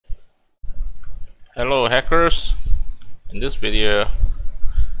Hello hackers, in this video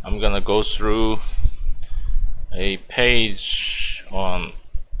I'm gonna go through a page on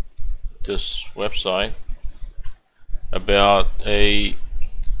this website about a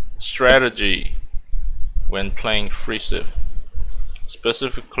strategy when playing Freeciv,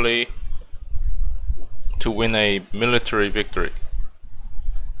 specifically to win a military victory.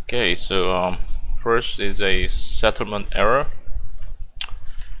 Okay, so first is a settlement error.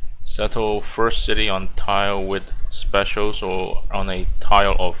 Settle first city on tile with specials or on a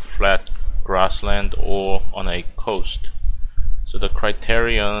tile of flat grassland or on a coast. So the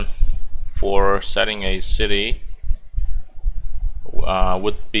criterion for setting a city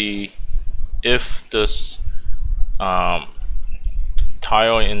would be if this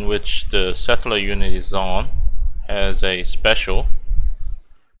tile in which the settler unit is on has a special,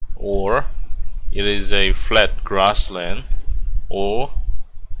 or it is a flat grassland, or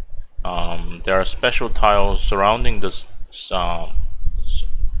there are special tiles surrounding this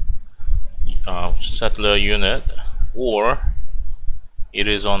settler unit, or it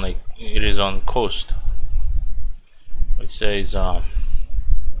is on coast. It says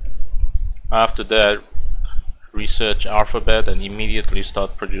after that, research alphabet and immediately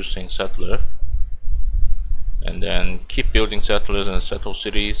start producing settler, and then keep building settlers and settle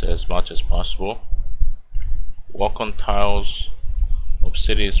cities as much as possible. Walk on tiles of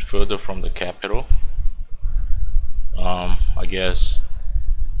cities further from the capital. I guess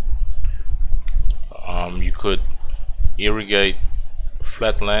you could irrigate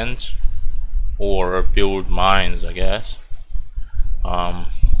flatlands or build mines, I guess. I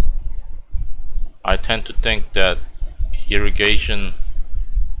tend to think that irrigation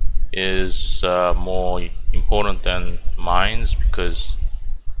is more important than mines because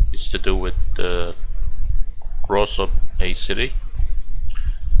it's to do with the growth of a city.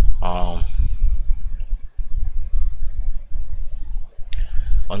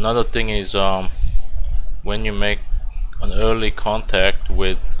 Another thing is when you make an early contact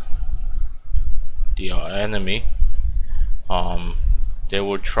with the enemy, they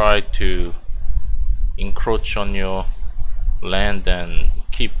will try to encroach on your land and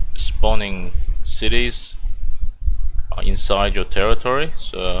keep spawning cities inside your territory,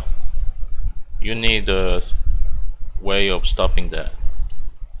 so you need a way of stopping that.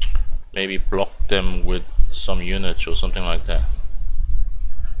 Maybe block them with some units or something like that.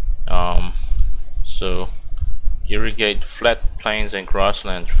 So irrigate flat plains and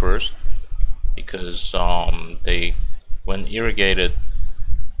grassland first, because when irrigated,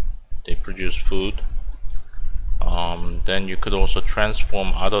 they produce food. Then you could also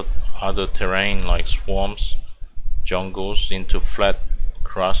transform other terrain like swamps, jungles into flat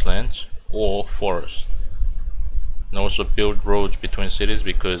grasslands or forests. And also build roads between cities,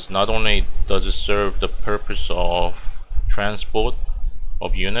 because not only does it serve the purpose of transport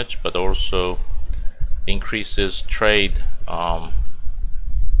of units, but also increases trade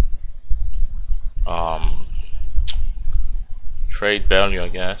trade value, I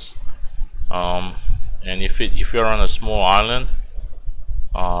guess. And if you're on a small island,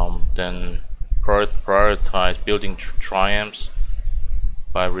 then prioritize building triumphs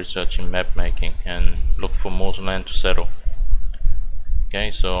by researching map making and look for more land to settle. Okay,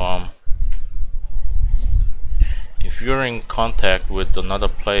 so if you're in contact with another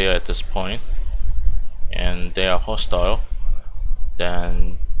player at this point and they are hostile,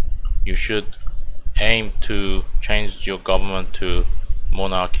 then you should aim to change your government to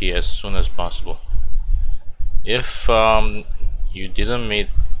monarchy as soon as possible. If you didn't meet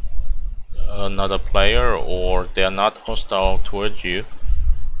another player or they are not hostile towards you,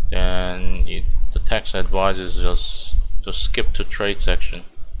 then the text advises just to skip to trade section.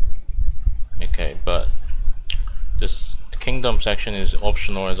 Okay, but this kingdom section is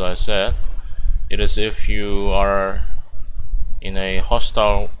optional, as I said. It is if you are in a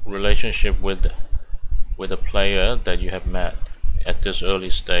hostile relationship with a player that you have met at this early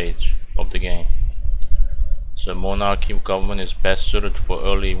stage of the game. So monarchy government is best suited for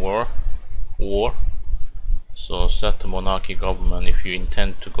early war. So set the monarchy government if you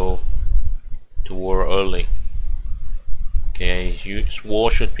intend to go to war early. Okay, war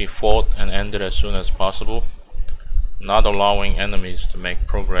should be fought and ended as soon as possible, not allowing enemies to make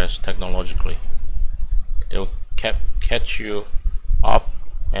progress technologically. They'll catch you up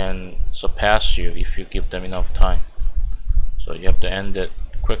and surpass you if you give them enough time. So you have to end it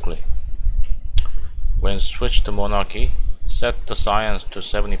quickly. When switch to monarchy, set the science to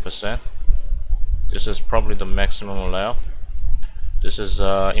 70%. This is probably the maximum allowed. This is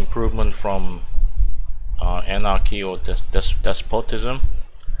improvement from anarchy or despotism.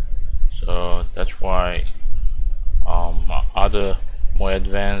 So that's why other more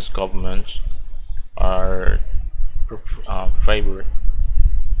advanced governments are favored.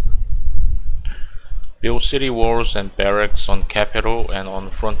 Build city walls and barracks on capital and on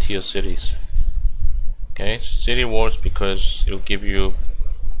frontier cities. Okay, city walls because it will give you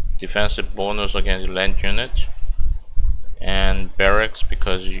defensive bonus against land units, and barracks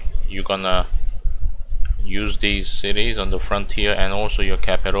because you're gonna use these cities on the frontier and also your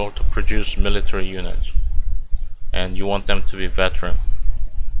capital to produce military units, and you want them to be veteran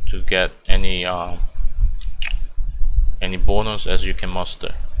to get any bonus as you can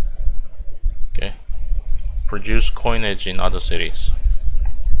muster. Okay, produce coinage in other cities.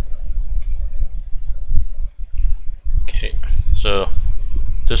 Okay, so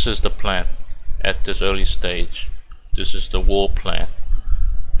this is the plan at this early stage. This is the war plan.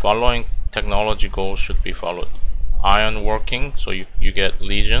 Following technology goals should be followed. Iron working, so you get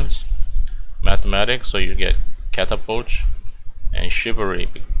legions. Mathematics, so you get catapults. And chivalry,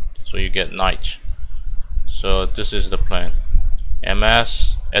 so you get knights. So this is the plan.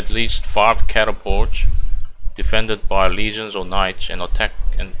 Amass at least 5 catapults defended by legions or knights and attack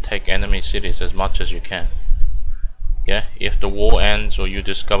and take enemy cities as much as you can. Okay, if the war ends or you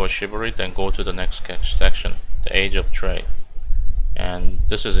discover chivalry, then go to the next section, the age of trade. And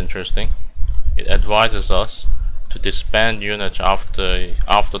this is interesting. It advises us to disband units after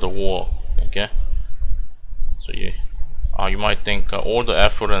the war. Okay, so you might think all the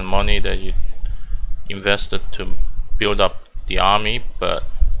effort and money that you invested to build up the army, but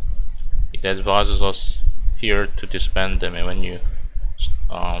it advises us here to disband them when you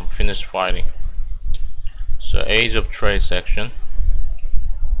finish fighting. So age of trade section,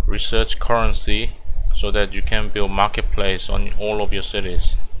 research currency so that you can build marketplace on all of your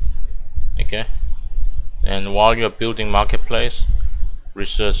cities. Okay, and while you're building marketplace,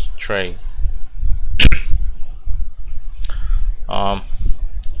 research trade.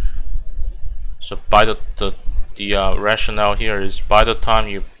 So by the rationale here is by the time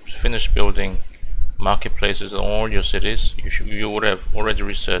you finish building marketplaces in all your cities, you would have already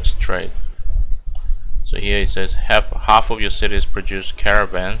researched trade. So here it says half of your cities produce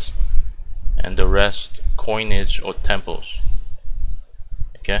caravans and the rest coinage or temples.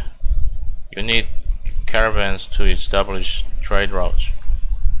 Okay, you need caravans to establish trade routes,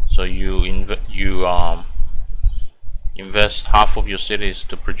 so you invest half of your cities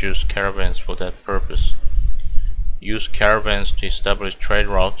to produce caravans for that purpose. Use caravans to establish trade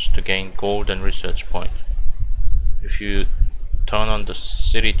routes to gain gold and research points. If you turn on the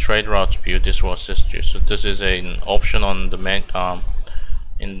city trade routes view, this will assist you. So this is an option on the main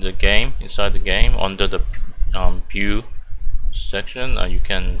in the game, inside the game, under the view section. You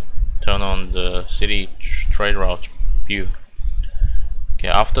can turn on the city trade route view. Okay,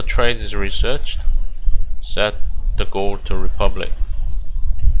 after trade is researched, set the goal to republic.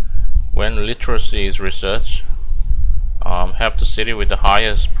 When literacy is researched, have the city with the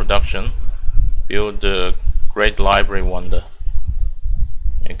highest production build the great library wonder.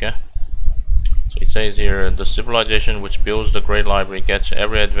 Okay, so it says here the civilization which builds the great library gets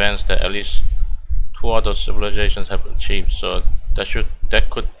every advance that at least 2 other civilizations have achieved. So that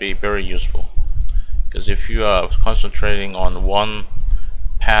could be very useful, because if you are concentrating on one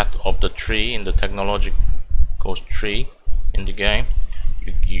path of the tree in the technological tree in the game,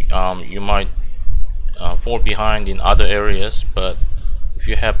 you might fall behind in other areas, but if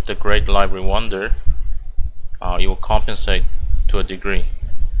you have the great library wonder, it will compensate to a degree.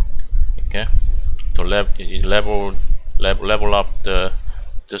 Okay, to level up the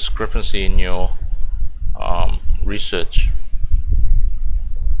discrepancy in your research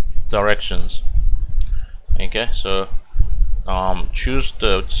directions. Okay, so choose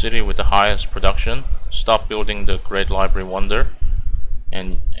the city with the highest production, stop building the great library wonder,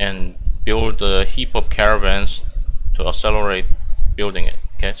 and build a heap of caravans to accelerate building it.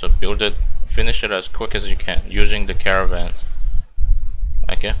 Okay, so build it, finish it as quick as you can using the caravans.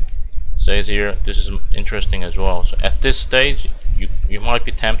 Okay, says here, this is interesting as well. So at this stage, you might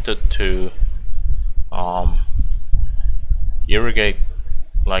be tempted to irrigate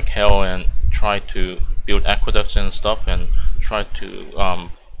like hell and try to build aqueducts and stuff and try to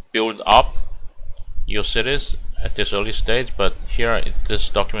build up your cities at this early stage, but here this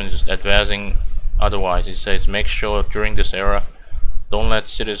document is advising otherwise. It says make sure during this era don't let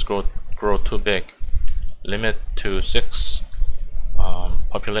cities grow too big. Limit to 6,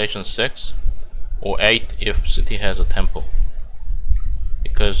 population 6 or 8 if city has a temple,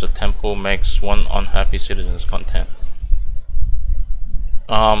 because the temple makes one unhappy citizen's content.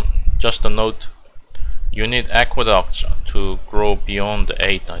 Just a note, you need aqueducts to grow beyond the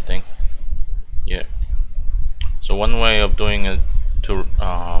 8, I think. Yeah. So one way of doing it to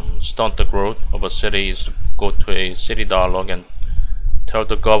stunt the growth of a city is to go to a city dialogue and tell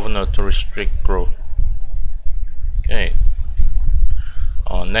the governor to restrict growth. Okay.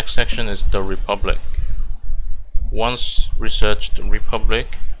 Next section is the republic. Once researched the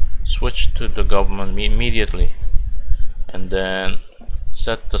republic, switch to the government immediately, and then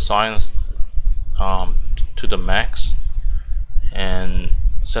set the science to the max, and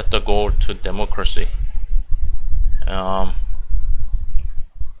set the goal to democracy.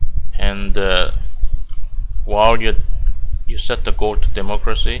 While you set the goal to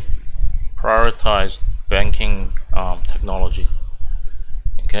democracy, prioritize banking technology.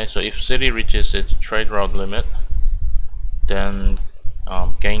 Okay, so if city reaches its trade route limit, then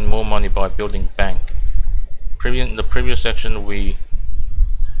gain more money by building bank. In the previous section, we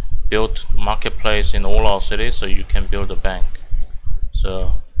built marketplace in all our cities, so you can build a bank.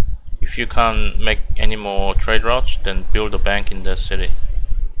 So if you can't make any more trade routes, then build a bank in that city,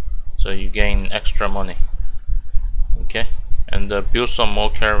 so you gain extra money. Okay, and build some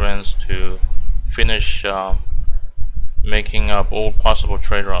more caravans to finish making up all possible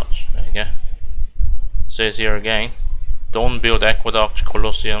trade routes. Okay, says here again, don't build aqueducts,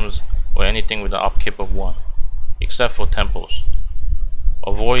 colosseums, or anything with the upkeep of 1, except for temples.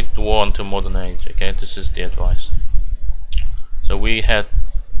 Avoid war until modern age. Okay, this is the advice. So we had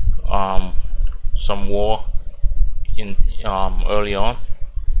some war in early on.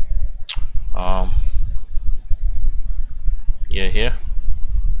 Yeah, here.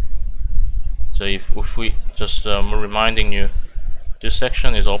 So if we just reminding you, this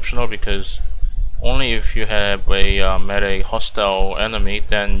section is optional because only if you have met a hostile enemy,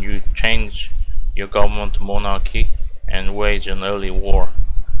 then you change your government to monarchy and wage an early war.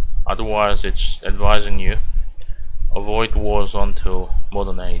 Otherwise, it's advising you avoid wars until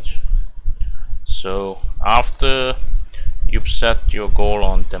modern age. So after you've set your goal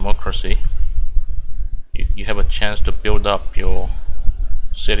on democracy, you have a chance to build up your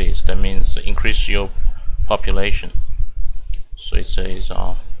cities. That means increase your population. So it says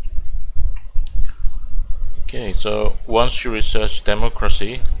okay, so once you research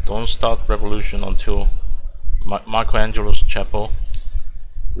democracy, don't start revolution until Michelangelo's chapel,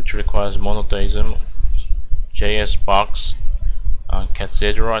 which requires monotheism, J.S. Bach's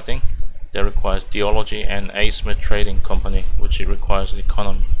cathedral, I think, that requires theology, and A. Smith Trading Company, which requires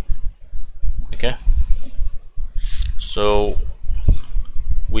economy. Okay, so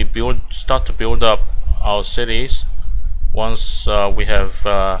we start to build up our cities once we have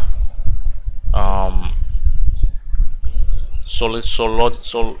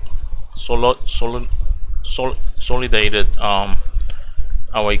solidated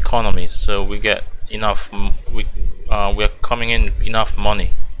our economy, so we get enough. We are coming in enough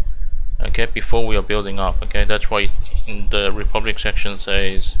money. Okay, before we are building up. Okay, that's why in the Republic section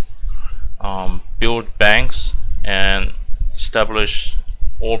says build banks and establish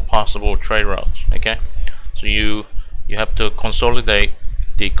all possible trade routes. Okay, so you have to consolidate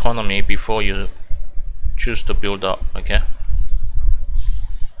the economy before you choose to build up. Okay,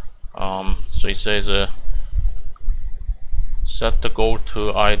 so it says set the goal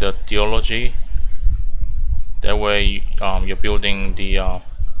to either theology, that way you're building the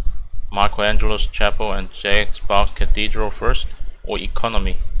Michelangelo's chapel and J.S. Bach's cathedral first, or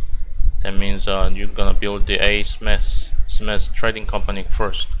economy, that means you're gonna build the A. Smith Trading Company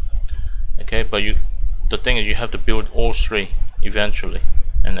first. Okay, but the thing is, you have to build all three eventually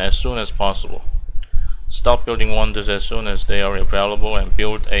and as soon as possible. Stop building wonders as soon as they are available, and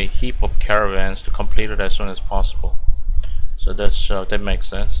build a heap of caravans to complete it as soon as possible. So that's that makes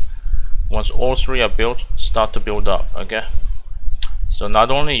sense. Once all three are built, start to build up. Okay, so not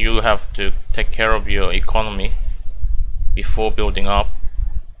only you have to take care of your economy before building up,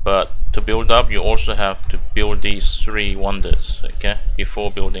 but to build up you also have to build these 3 wonders, okay,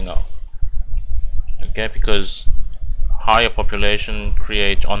 before building up. Okay, because higher population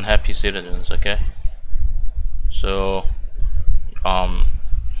creates unhappy citizens. Okay, so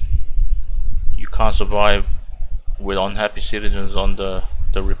you can't survive with unhappy citizens on the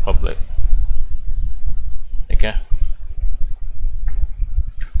Republic. Okay,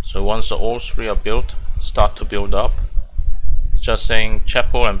 so once all 3 are built, start to build up. It's just saying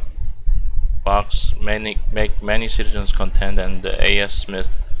chapel and Bach's make many citizens content, and the A.S. Smith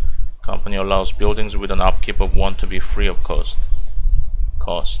Company allows buildings with an upkeep of 1 to be free of cost.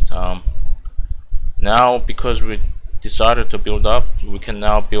 Now, because we decided to build up, we can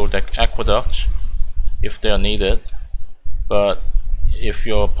now build aqueducts if they are needed. But if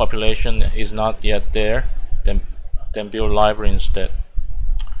your population is not yet there, then build library instead.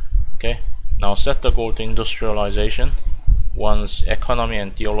 Okay. Now Now set the goal to industrialization once economy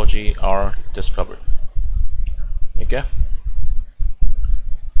and theology are discovered. Okay.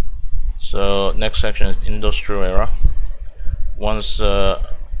 So next section is industrial era. Once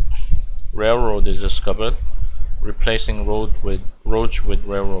railroad is discovered, replacing roads with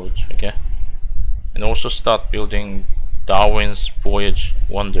railroads. Okay. And also start building Darwin's voyage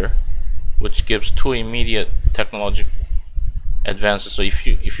wonder, which gives two immediate technological advances. So if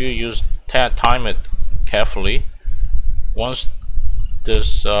you time it carefully, once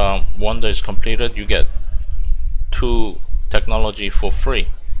this wonder is completed, you get two technology for free.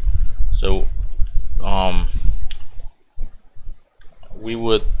 So we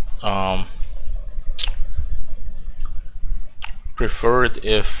would prefer it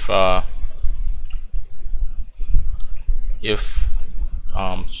if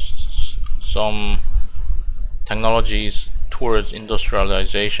some technologies towards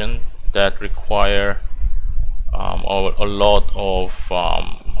industrialization that require a lot of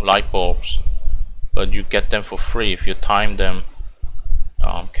light bulbs, but you get them for free if you time them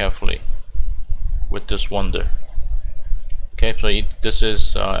carefully with this wonder. Okay, so this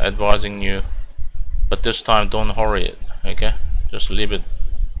is advising you, but this time don't hurry it. Okay, just leave it.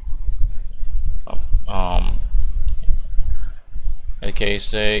 Okay,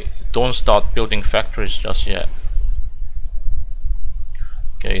 say don't start building factories just yet.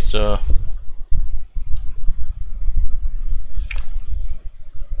 Okay, so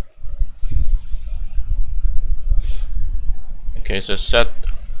set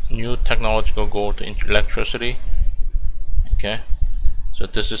new technological goal to electricity. Okay, so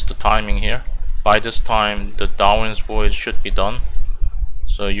this is the timing here. By this time the Darwin's voyage should be done,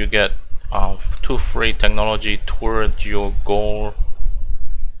 so you get two free technology towards your goal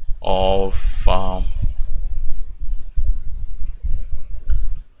of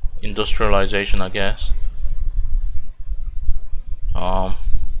industrialization, I guess.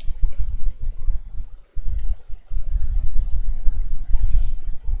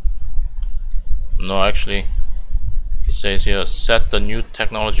 No, actually it says here set the new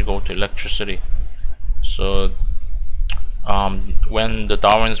technology goal to electricity. So when the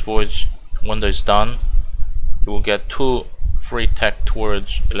Darwin's voyage wonder is done, you will get two free tech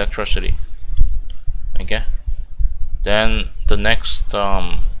towards electricity. Okay, then the next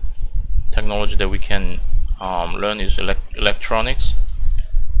technology that we can learn is electronics,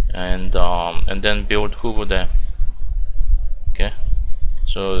 and then build Hoover Dam. Okay,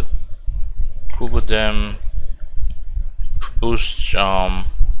 so Hoover Dam boost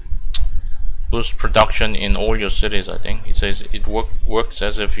production in all your cities. I think it says it works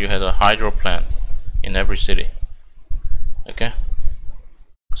as if you had a hydro plant in every city. Okay,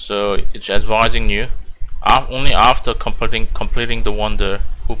 so it's advising you only after completing the wonder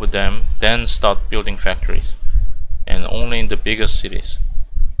Hoover Dam, then start building factories, and only in the biggest cities.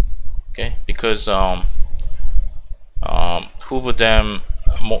 Okay, because Hoover Dam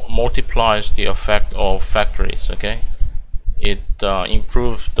multiplies the effect of factories. Okay, it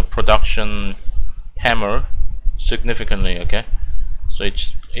improves the production hammer significantly. Okay, so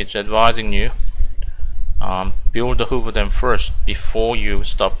it's advising you build the Hoover Dam first before you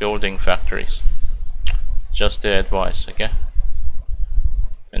start building factories. Just the advice. Okay,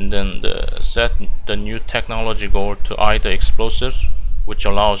 and then set the new technology goal to either explosives, which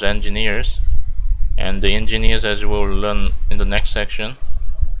allows engineers, and the engineers, as we will learn in the next section,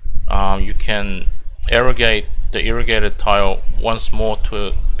 you can irrigate the irrigated tile once more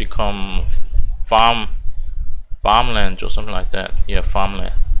to become farmland or something like that. Yeah,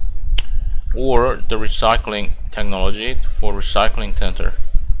 farmland. Or the recycling technology for recycling center.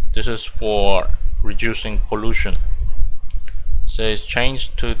 This is for reducing pollution. Says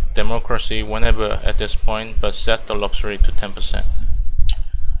change to democracy whenever at this point, but set the luxury to 10%.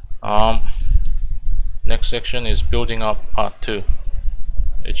 Next section is building up part 2.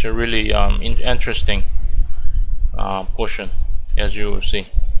 It's a really interesting portion, as you will see.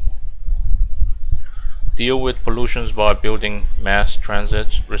 Deal with pollutions by building mass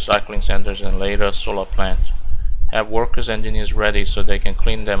transit, recycling centers, and later solar plants. Have workers, engineers ready so they can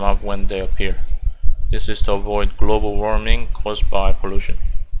clean them up when they appear. This is to avoid global warming caused by pollution.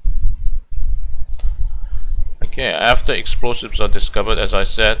 Okay, after explosives are discovered, as I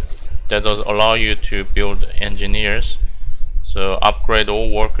said, that does allow you to build engineers. So upgrade all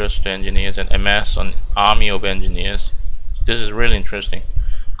workers to engineers and amass an army of engineers. This is really interesting.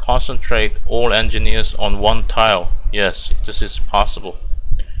 Concentrate all engineers on one tile. Yes, this is possible.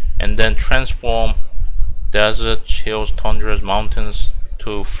 And then transform deserts, hills, tundras, mountains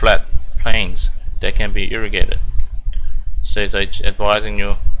to flat plains that can be irrigated. It says it's advising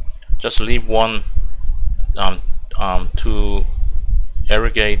you just leave one to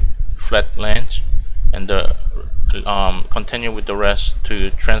irrigate flat lands, and continue with the rest to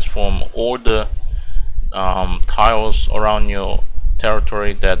transform all the tiles around your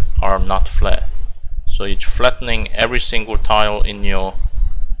territory that are not flat. So it's flattening every single tile in your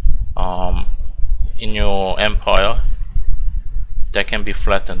empire that can be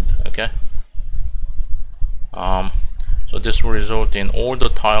flattened. Okay. So this will result in all the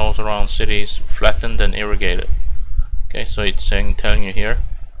tiles around cities flattened and irrigated. Okay, so it's telling you here,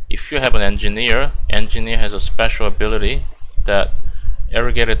 if you have an engineer has a special ability that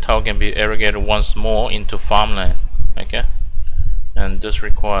irrigated tile can be irrigated once more into farmland. Okay, and this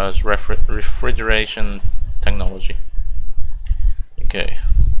requires refrigeration technology. Okay.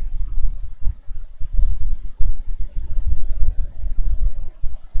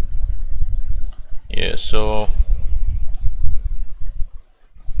 Yeah, so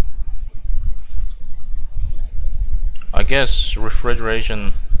I guess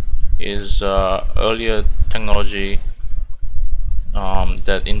refrigeration is earlier technology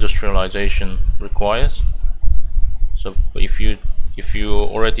that industrialization requires. So if you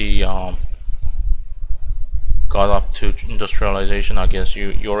already got up to industrialization, I guess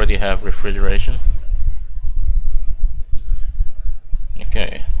you already have refrigeration.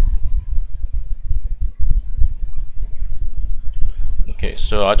 Okay. Okay,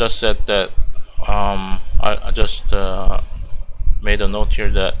 so I just said that I just made a note here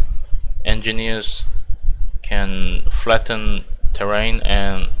that engineers can flatten terrain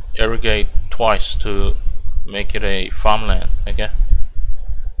and irrigate twice to make it a farmland. Okay,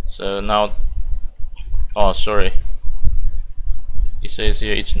 so now, oh sorry, it says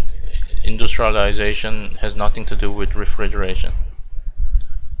here it's industrialization has nothing to do with refrigeration.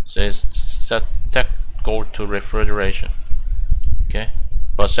 It says set tech goal to refrigeration. Okay,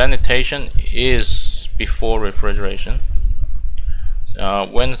 but sanitation is before refrigeration.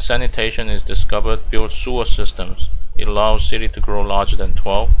 When sanitation is discovered, build sewer systems. It allows city to grow larger than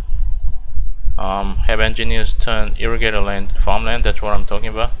 12. Have engineers turn irrigated land to farmland. That's what I'm talking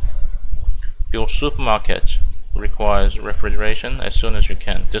about. Build supermarkets. Requires refrigeration as soon as you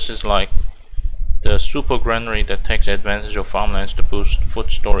can. This is like the super granary that takes advantage of farmlands to boost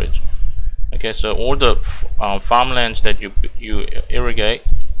food storage. Okay, so all the farmlands that you irrigate,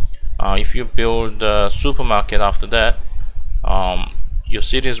 if you build a supermarket after that, your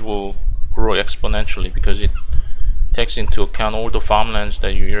cities will grow exponentially because it takes into account all the farmlands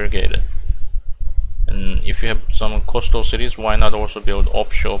that you irrigated. And if you have some coastal cities, why not also build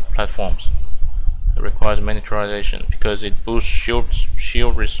offshore platforms? It requires miniaturization because it boosts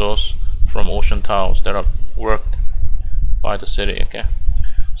shield resource from ocean tiles that are worked by the city. Okay,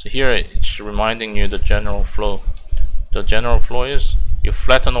 so here it's reminding you the general flow. The general flow is you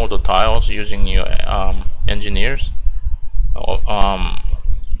flatten all the tiles using your engineers.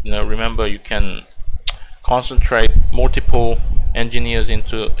 Remember, you can concentrate multiple engineers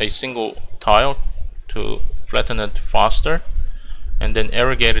into a single tile to flatten it faster, and then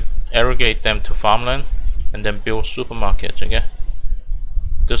irrigate them to farmland, and then build supermarkets. Okay,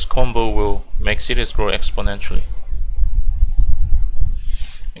 this combo will make cities grow exponentially.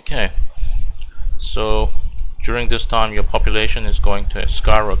 Okay, so during this time your population is going to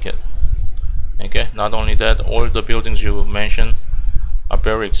skyrocket. Okay, not only that, all the buildings you mentioned are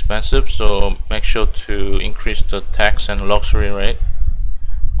very expensive, so make sure to increase the tax and luxury rate,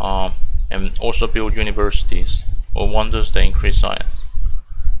 and also build universities or wonders that increase science.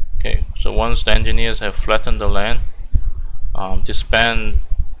 Okay, so once the engineers have flattened the land, disband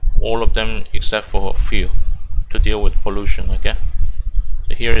all of them except for a few to deal with pollution. Okay,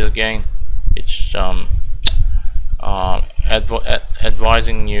 so here again it's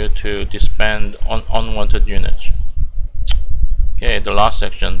advising you to disband unwanted units. Okay, the last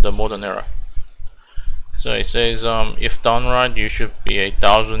section, the modern era. So it says, if done right, you should be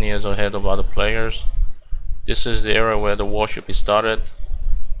 1,000 years ahead of other players. This is the era where the war should be started.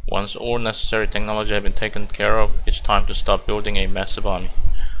 Once all necessary technology has been taken care of, it's time to start building a massive army.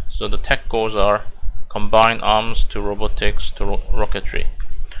 So the tech goals are combine arms to robotics to rocketry.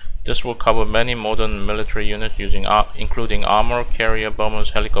 This will cover many modern military units including armor, carrier,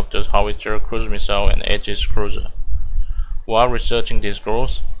 bombers, helicopters, howitzer, cruise missile, and Aegis cruiser. While researching these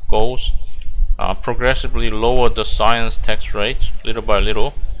goals, progressively lower the science tax rate little by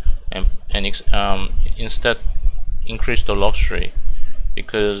little, and instead increase the luxury,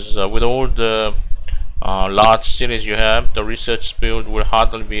 because with all the large cities you have, the research field will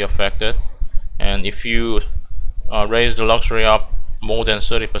hardly be affected, and if you raise the luxury up more than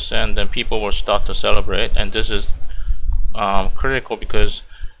 30%, then people will start to celebrate. And this is critical because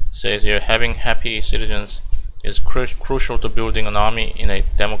says here, having happy citizens is crucial to building an army in a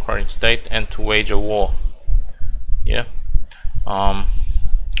democratic state and to wage a war. Yeah.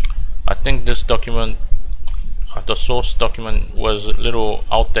 I think this document, the source document, was a little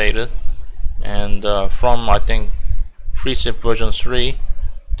outdated, and from I think Freeciv version 3,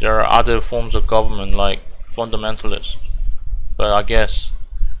 there are other forms of government like fundamentalists, but I guess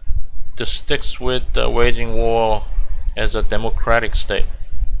this sticks with waging war as a democratic state.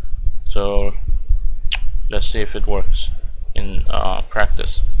 So let's see if it works in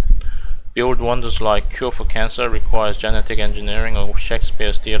practice. Build wonders like cure for cancer requires genetic engineering, or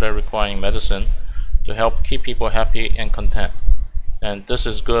Shakespeare's theater requiring medicine to help keep people happy and content. And this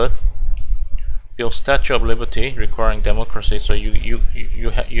is good. Build Statue of Liberty requiring democracy, so you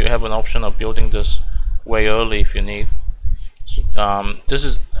have an option of building this way early if you need. So,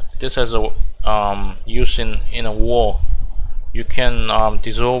 this has a use in a war. You can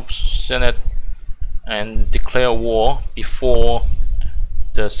dissolve Senate and declare war before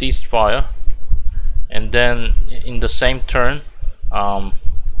the ceasefire, and then in the same turn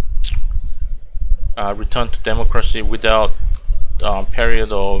return to democracy without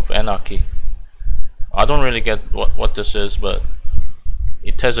period of anarchy. I don't really get what this is, but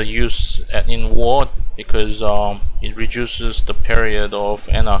it has a use in war because it reduces the period of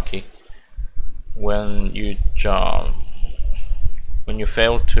anarchy when you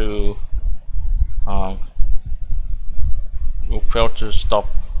fail to stop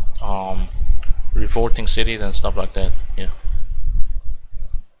revolting cities and stuff like that. Yeah.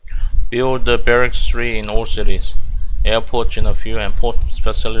 Build the barracks 3 in all cities, airports in a few, and port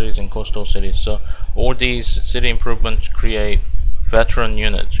facilities in coastal cities. So all these city improvements create veteran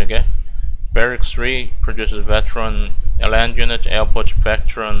units. Okay, barracks 3 produces veteran land units, airports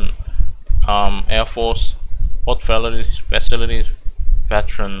veteran air force, port facilities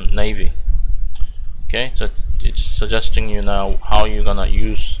veteran navy. Okay, so it's suggesting you now how you're gonna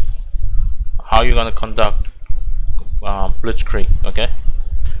conduct blitzkrieg. Okay,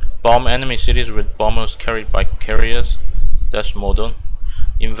 bomb enemy cities with bombers carried by carriers. That's modern.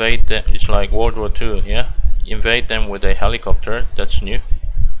 Invade them. It's like World War II. Yeah, invade them with a helicopter. That's new.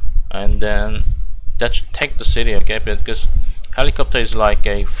 And then that's take the city. Okay, because helicopter is like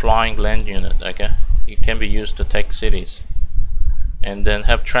a flying land unit. Okay, it can be used to take cities. And then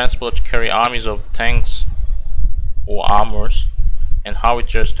have transports carry armies of tanks or armors and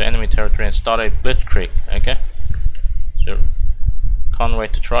howitzers to enemy territory and start a blitzkrieg. Okay, so can't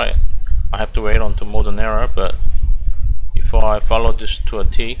wait to try it. I have to wait until modern era, but if I follow this to a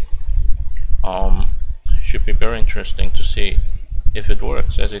T, should be very interesting to see if it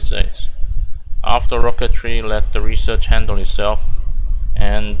works as it says. After rocketry, let the research handle itself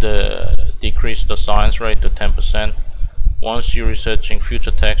and decrease the science rate to 10%. Once you're researching future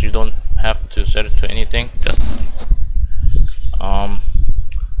techs, you don't have to set it to anything. Just,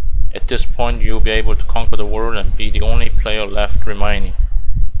 at this point, you'll be able to conquer the world and be the only player left remaining.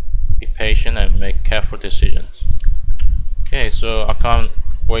 Be patient and make careful decisions. Okay, so I can't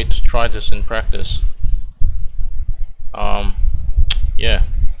wait to try this in practice. Yeah,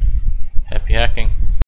 happy hacking.